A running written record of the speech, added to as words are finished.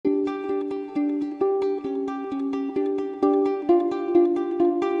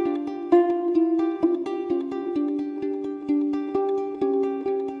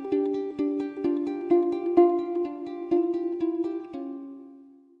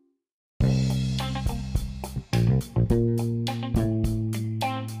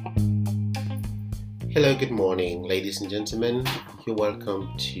Hello, good morning, ladies and gentlemen. You're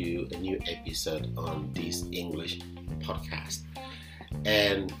welcome to a new episode on this English podcast.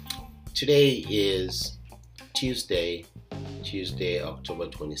 And today is Tuesday, October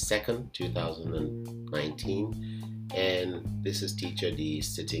 22nd, 2019. And this is Teacher D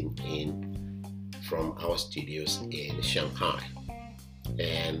sitting in from our studios in Shanghai.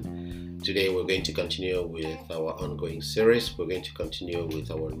 And today we're going to continue with our ongoing series. We're going to continue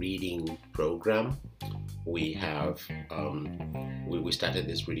with our reading program. We started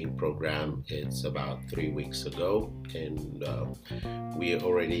this reading program. It's about 3 weeks ago, and we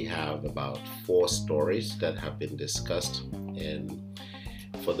already have about 4 stories that have been discussed. And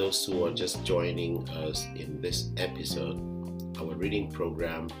for those who are just joining us in this episode, our reading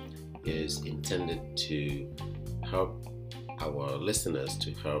program is intended to help our listeners,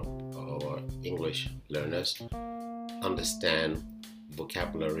 to help our English learners understand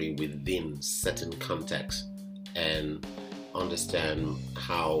vocabulary within certain contexts and understand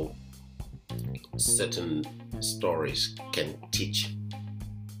how certain stories can teach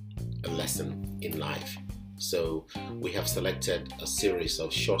a lesson in life. So we have selected a series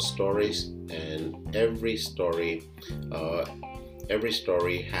of short stories, and every story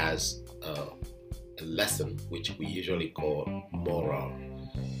has a lesson which we usually call moral.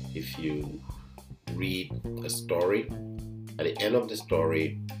 If you read a story, at the end of the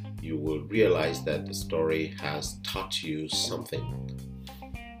story, you will realize that the story has taught you something.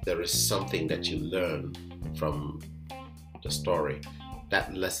 There is something that you learn from the story.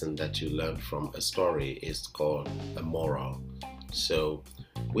 That lesson that you learn from a story is called a moral. So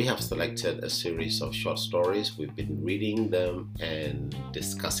we have selected a series of short stories. We've been reading them and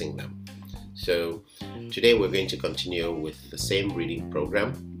discussing them. So today we're going to continue with the same reading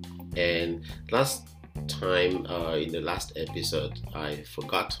program. And last time, in the last episode, I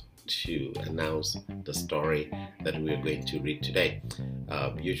forgot to announce the story that we're going to read today.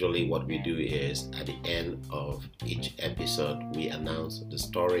 Usually what we do is at the end of each episode, we announce the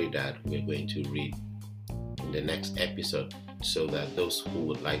story that we're going to read in the next episode, so that those who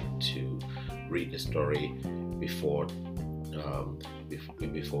would like to read the story before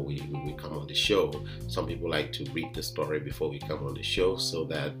we come on the show. Some people like to read the story before we come on the show so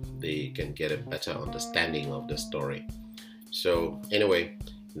that they can get a better understanding of the story. So anyway,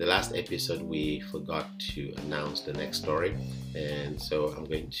 in the last episode we forgot to announce the next story, and so I'm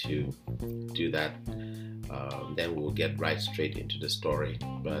going to do that. Then we'll get right straight into the story,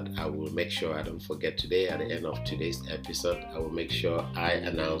 but I will make sure I don't forget today. At the end of today's episode, I will make sure I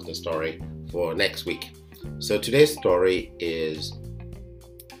announce the story for next week. So today's story is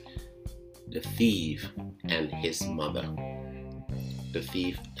The Thief and His Mother. The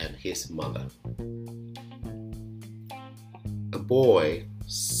Thief and His Mother. A boy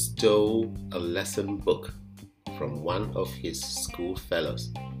stole a lesson book from one of his school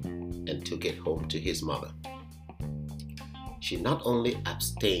fellows and took it home to his mother. She not only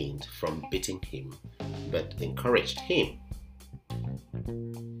abstained from beating him, but encouraged him.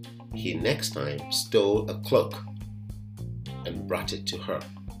 He next time stole a cloak and brought it to her,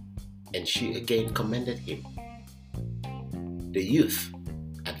 and she again commended him. The youth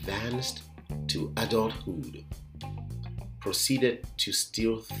advanced to adulthood, proceeded to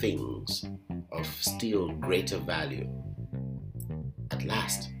steal things of still greater value. At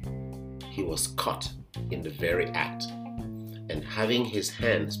last, he was caught in the very act, and having his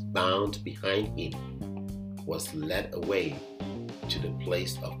hands bound behind him, was led away to the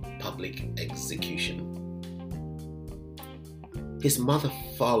place of public execution. His mother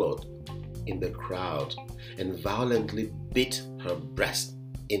followed in the crowd and violently beat her breast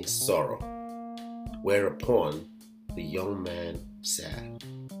in sorrow, whereupon the young man said,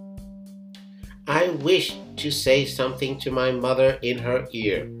 "I wish to say something to my mother in her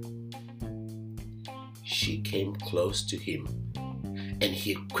ear." She came close to him, and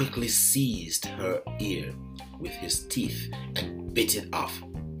he quickly seized her ear with his teeth and bit it off.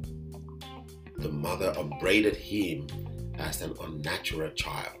 The mother upbraided him as an unnatural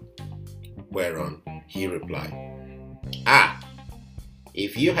child, whereon he replied, "Ah,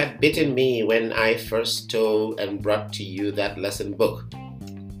 if you had bitten me when I first stole and brought to you that lesson book,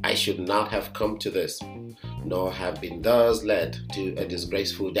 I should not have come to this, nor have been thus led to a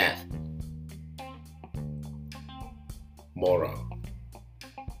disgraceful death." Moral: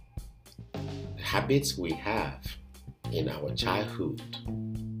 the habits we have in our childhood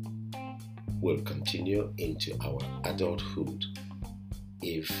will continue into our adulthood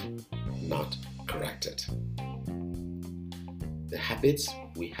if not corrected. The habits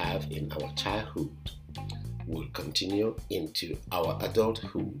we have in our childhood will continue into our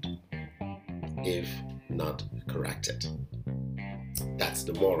adulthood if not corrected. That's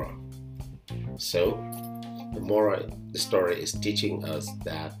the moral. So, the story is teaching us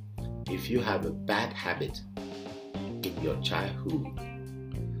that if you have a bad habit in your childhood,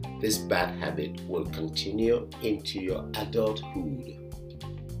 this bad habit will continue into your adulthood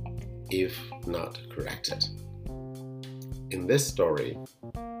if not corrected. In this story,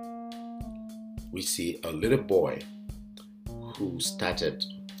 we see a little boy who started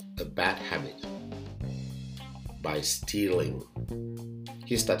a bad habit by stealing.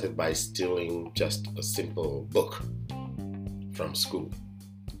 He started by stealing just a simple book from school.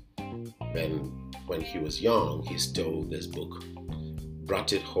 Then, when he was young, he stole this book,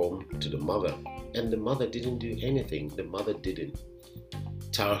 brought it home to the mother, and the mother didn't do anything. The mother didn't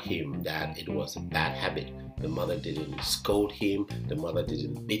tell him that it was a bad habit. The mother didn't scold him. The mother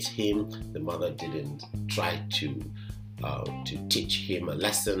didn't beat him. The mother didn't try to teach him a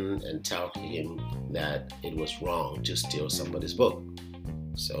lesson and tell him that it was wrong to steal somebody's book.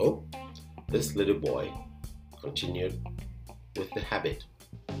 So this little boy continued with the habit.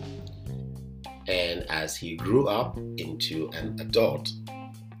 And as he grew up into an adult,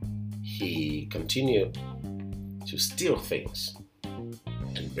 he continued to steal things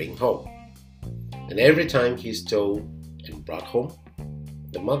and bring home. And every time he stole and brought home,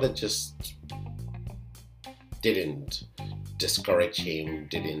 the mother just didn't discourage him,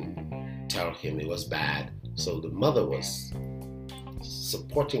 didn't tell him it was bad. So the mother was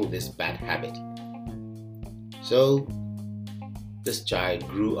supporting this bad habit. So this child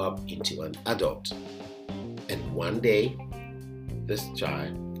grew up into an adult. And one day, this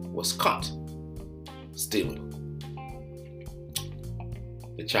child was caught stealing.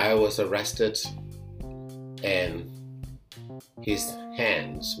 The child was arrested and his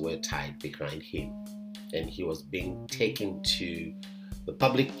hands were tied behind him, and he was being taken to the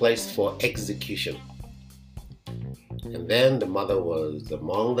public place for execution. And then the mother was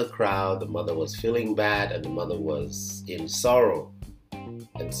among the crowd. The mother was feeling bad and the mother was in sorrow.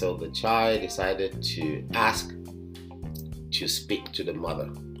 And so the child decided to ask to speak to the mother.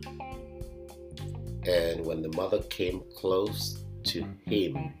 And when the mother came close to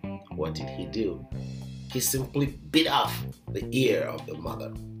him, what did he do? He simply bit off the ear of the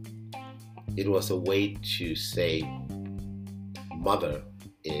mother. It was a way to say mother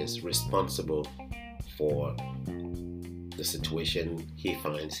is responsible for the situation he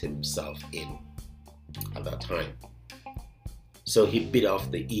finds himself in at that time. So he bit off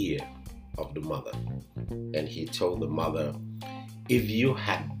the ear of the mother, and he told the mother, if you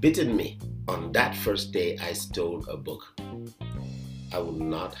had bitten me on that first day I stole a book, I would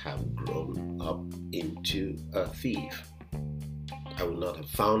not have grown up into a thief. I would not have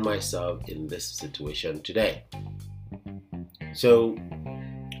found myself in this situation today. So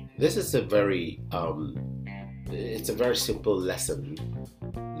this is a very simple lesson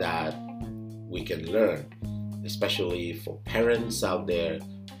that we can learn, especially for parents out there,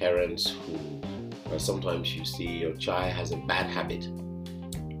 parents who sometimes you see your child has a bad habit,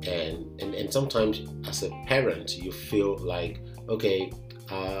 and sometimes as a parent you feel like, okay,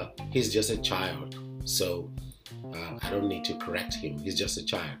 he's just a child, so I don't need to correct him, he's just a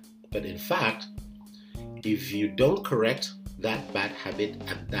child. But in fact, if you don't correct that bad habit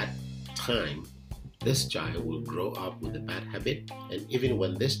at that time, this child will grow up with a bad habit, and even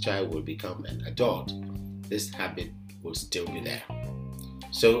when this child will become an adult, this habit will still be there.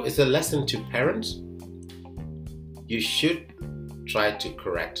 So it's a lesson to parents. You should try to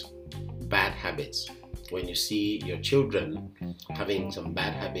correct bad habits. When you see your children having some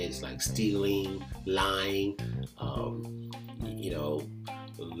bad habits like stealing, lying,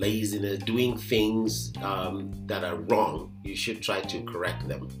 laziness, doing things that are wrong, you should try to correct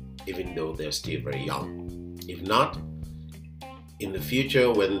them, even though they're still very young. If not, in the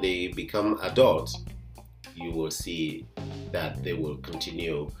future when they become adults, you will see that they will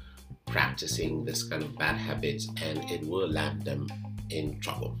continue practicing this kind of bad habits, and it will land them in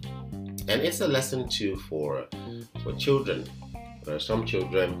trouble. And it's a lesson too for children. There are some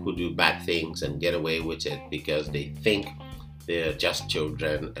children who do bad things and get away with it because they think they're just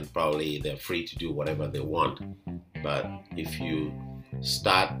children and probably they're free to do whatever they want. But if you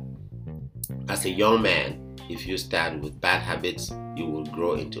start as a young man, if you start with bad habits, you will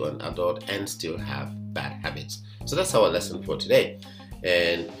grow into an adult and still have bad habits. So that's our lesson for today.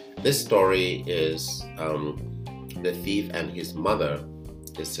 And this story is The Thief and His Mother.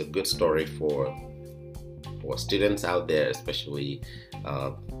 It's a good story for students out there, especially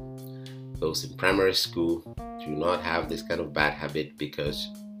those in primary school. Do not have this kind of bad habit, because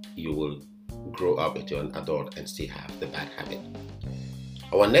you will grow up into an adult and still have the bad habit.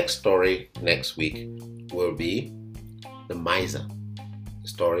 Our next story next week will be The Miser. The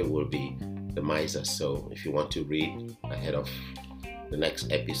story will be The Miser. So if you want to read ahead of the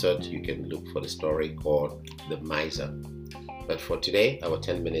next episode, you can look for the story called The Miser. But for today, our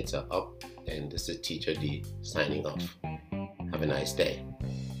 10 minutes are up, and this is Teacher D signing off. Have a nice day.